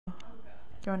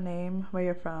your name, where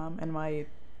you're from, and why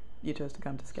you chose to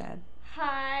come to SCAD.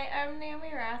 Hi, I'm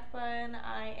Naomi Rathbun.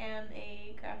 I am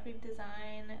a graphic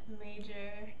design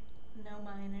major, no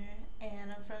minor,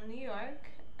 and I'm from New York.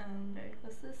 Very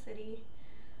close to the city.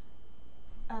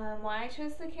 Why I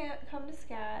chose to come to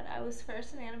SCAD, I was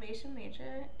first an animation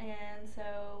major, and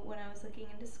so when I was looking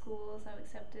into schools, I was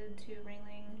accepted to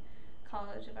Ringling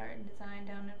College of Art and Design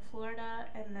down in Florida,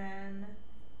 and then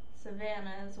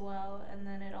Savannah as well, and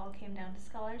then it all came down to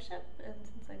scholarship, and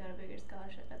since I got a bigger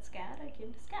scholarship at SCAD, I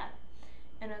came to SCAD.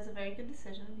 And it was a very good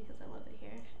decision because I love it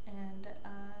here. And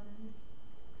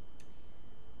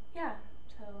yeah,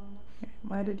 so.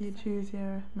 Why did you choose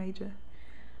your major?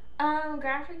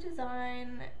 Graphic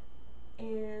design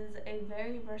is a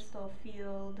very versatile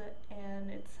field,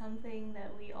 and it's something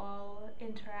that we all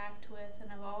interact with.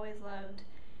 And I've always loved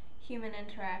human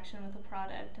interaction with a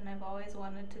product, and I've always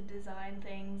wanted to design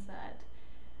things that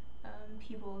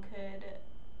people could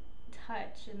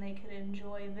touch and they could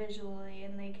enjoy visually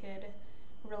and they could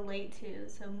relate to.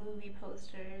 So movie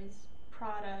posters,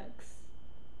 products,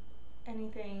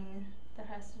 anything that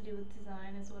has to do with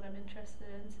design is what I'm interested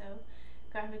in. So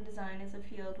graphic design is a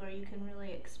field where you can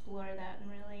really explore that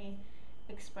and really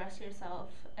express yourself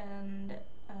and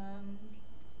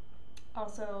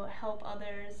also help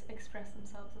others express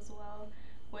themselves as well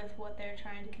with what they're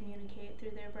trying to communicate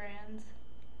through their brands.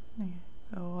 Okay.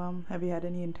 So, have you had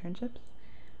any internships?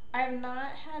 I have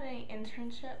not had any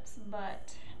internships,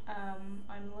 but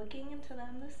I'm looking into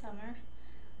them this summer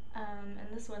and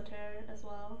this winter as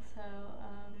well. So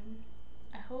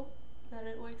I hope that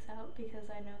it works out because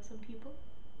I know some people.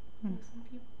 Hmm.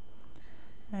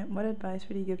 Right. What advice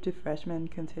would you give to freshmen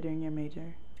considering your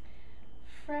major?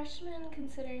 Freshmen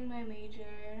considering my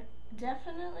major,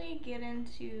 definitely get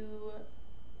into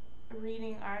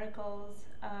reading articles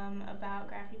about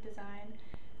graphic design.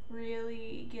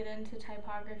 Really get into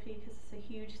typography because it's a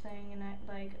huge thing, and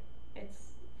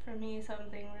it's for me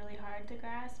something really hard to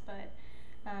grasp. But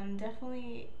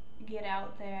definitely get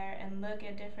out there and look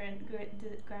at different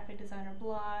graphic designer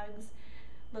blogs.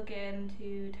 Look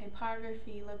into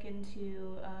typography. Look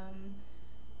into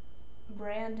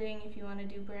branding if you want to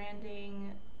do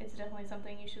branding. It's definitely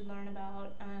something you should learn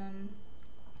about.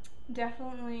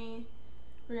 Definitely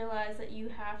realize that you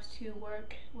have to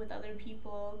work with other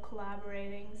people,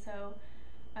 collaborating. So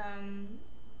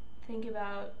think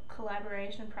about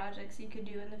collaboration projects you could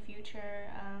do in the future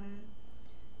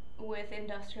with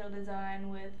industrial design,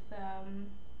 with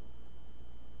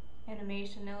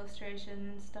animation,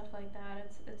 illustration, stuff like that.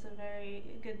 It's a very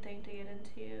good thing to get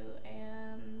into,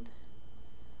 and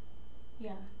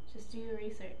yeah, just do your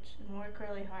research and work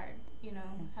really hard.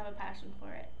 Have a passion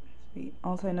for it. Sweet.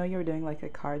 Also, I know you were doing like a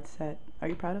card set. Are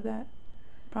you proud of that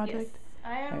project? Yes,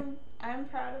 I am. Right. I'm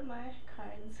proud of my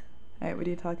cards. All right, would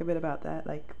you talk a bit about that?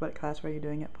 Like, what class were you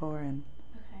doing it for? And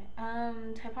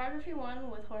okay, Typography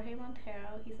 1 with Jorge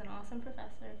Montero. He's an awesome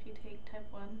professor if you take Type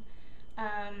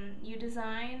 1. You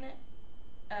design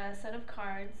a set of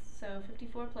cards, so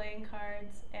 54 playing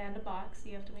cards and a box.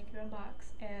 You have to make your own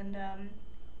box, and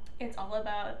it's all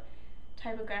about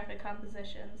typographic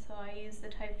composition. So I used the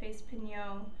typeface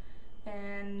Pignot,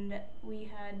 and we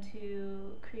had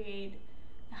to create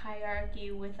a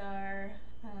hierarchy with our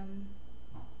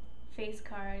face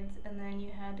cards, and then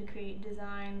you had to create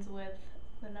designs with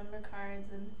the number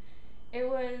cards, and it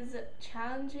was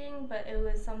challenging, but it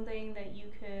was something that you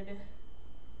could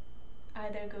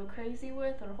either go crazy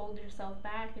with or hold yourself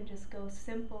back and just go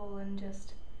simple and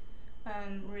just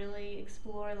really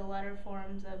explore the letter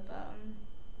forms of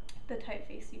the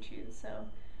typeface you choose. So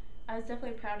I was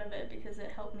definitely proud of it because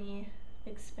it helped me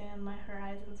expand my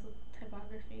horizons with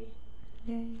typography.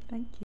 yay, thank you.